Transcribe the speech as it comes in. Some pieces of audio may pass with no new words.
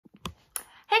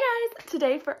Hey guys!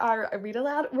 Today for our Read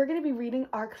Aloud, we're going to be reading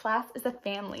Our Class is a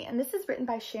Family, and this is written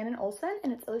by Shannon Olsen,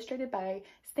 and it's illustrated by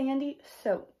Sandie,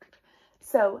 Sonke.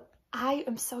 So I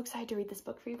am so excited to read this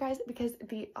book for you guys because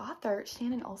the author,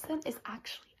 Shannon Olsen, is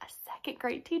actually a second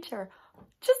grade teacher,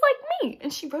 just like me,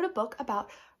 and she wrote a book about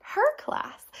her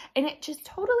class, and it just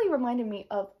totally reminded me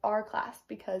of our class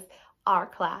because our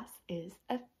class is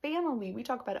a family. We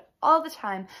talk about it all the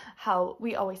time, how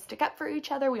we always stick up for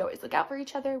each other, we always look out for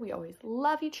each other, we always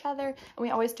love each other, and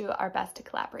we always do our best to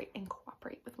collaborate and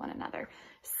cooperate with one another.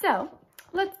 So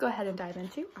let's go ahead and dive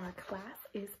into Our Class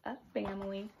is a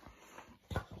Family.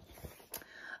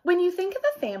 When you think of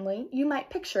a family, you might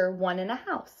picture one in a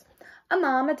house. A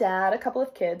mom, a dad, a couple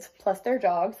of kids, plus their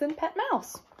dogs and pet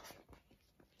mouse.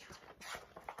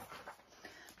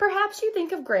 Perhaps you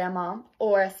think of grandma,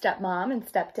 or a stepmom and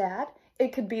stepdad.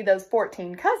 It could be those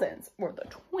 14 cousins, or the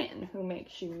twin who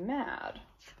makes you mad.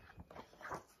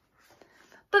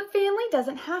 But family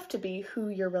doesn't have to be who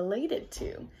you're related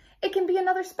to. It can be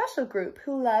another special group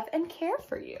who love and care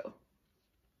for you.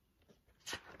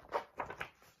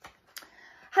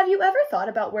 Have you ever thought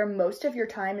about where most of your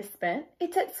time is spent?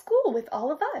 It's at school with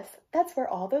all of us. That's where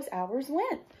all those hours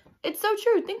went. It's so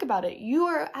true. Think about it. You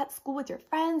are at school with your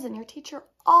friends and your teacher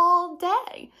all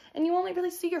day, and you only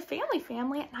really see your family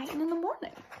at night and in the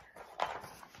morning.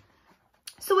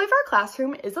 So if our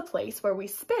classroom is a place where we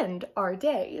spend our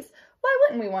days, why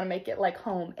wouldn't we want to make it like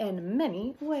home in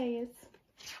many ways?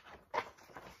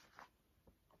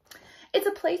 It's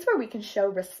a place where we can show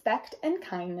respect and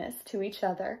kindness to each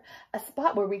other, a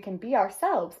spot where we can be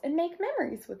ourselves and make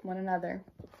memories with one another.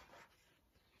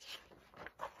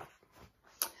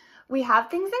 We have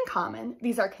things in common.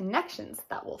 These are connections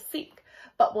that we'll seek,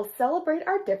 but we'll celebrate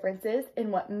our differences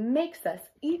in what makes us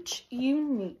each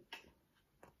unique.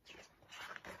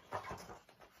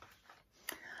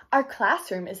 Our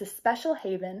classroom is a special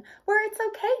haven where it's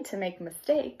okay to make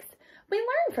mistakes. We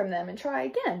learn from them and try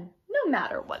again, no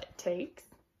matter what it takes.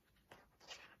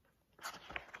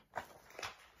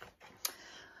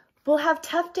 We'll have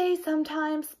tough days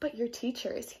sometimes, but your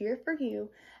teacher is here for you.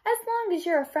 As long as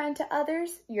you're a friend to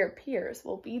others, your peers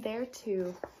will be there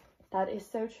too. That is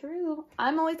so true.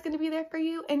 I'm always going to be there for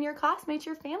you, and your classmates,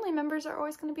 your family members are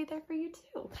always going to be there for you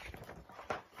too.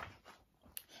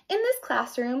 In this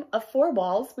classroom of 4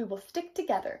 walls, we will stick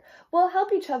together. We'll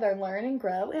help each other learn and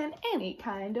grow in any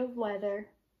kind of weather.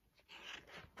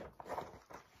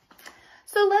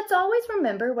 So let's always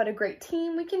remember what a great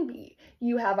team we can be.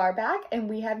 You have our back and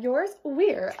we have yours.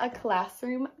 We're a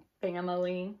classroom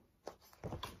family.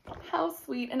 How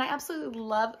sweet. And I absolutely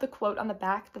love the quote on the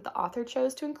back that the author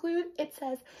chose to include. It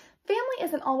says, "Family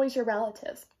isn't always your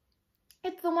relatives.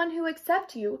 It's the one who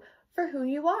accept you for who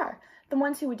you are. The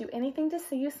ones who would do anything to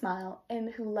see you smile and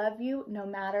who love you no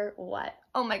matter what."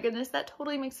 Oh my goodness, that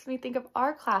totally makes me think of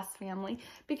our class family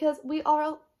because we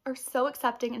all are so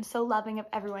accepting and so loving of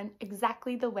everyone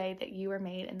exactly the way that you are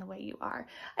made and the way you are.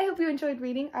 I hope you enjoyed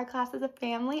reading Our Class as a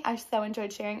Family. I so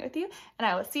enjoyed sharing it with you, and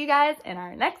I will see you guys in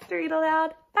our next Read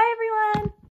Aloud. Bye everyone!